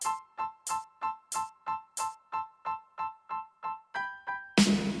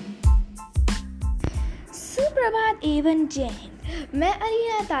सुप्रभात एवं जय हिंद। मैं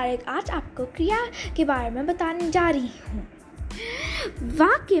अलीना तारिक आज आपको क्रिया के बारे में बताने जा रही हूँ।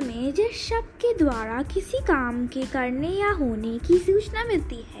 वाक्य में जिस शब्द के द्वारा किसी काम के करने या होने की सूचना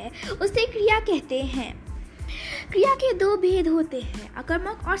मिलती है उसे क्रिया कहते हैं। क्रिया के दो भेद होते हैं,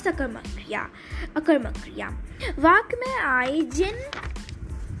 अकर्मक और सकर्मक क्रिया। अकर्मक क्रिया वाक्य में आए जिन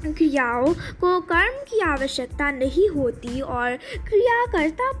क्रियाओं को कर्म की आवश्यकता नहीं होती और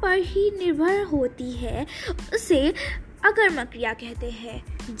क्रियाकर्ता पर ही निर्भर होती है उसे अकर्मक क्रिया कहते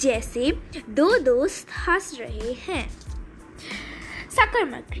हैं। जैसे दो दोस्त हंस रहे हैं।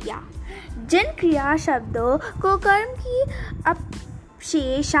 सकर्मक क्रिया जिन क्रिया शब्दों को कर्म की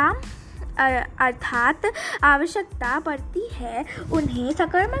अपशेषा अर्थात आवश्यकता पड़ती है उन्हें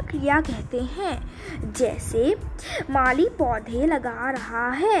सकर्मक क्रिया कहते हैं। जैसे माली पौधे लगा रहा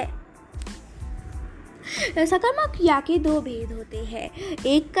है। सकर्मक क्रिया के दो भेद होते हैं,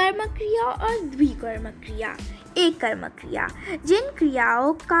 एक कर्मक क्रिया और द्विकर्मक क्रिया। एक कर्मक क्रिया जिन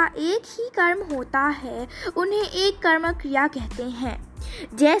क्रियाओं का एक ही कर्म होता है उन्हें एक कर्मक क्रिया कहते हैं।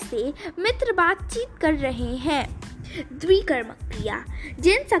 जैसे मित्र बातचीत कर रहे हैं। द्विकर्मक क्रिया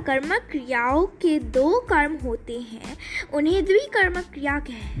जिन सकर्मक क्रियाओं के दो कर्म होते हैं उन्हें द्विकर्मक क्रिया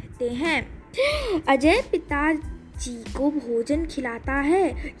कहते हैं। अजय पिताजी को भोजन खिलाता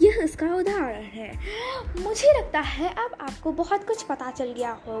है, यह इसका उदाहरण है। मुझे लगता है अब आपको बहुत कुछ पता चल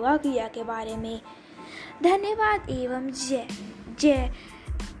गया होगा क्रिया के बारे में। धन्यवाद एवं जय।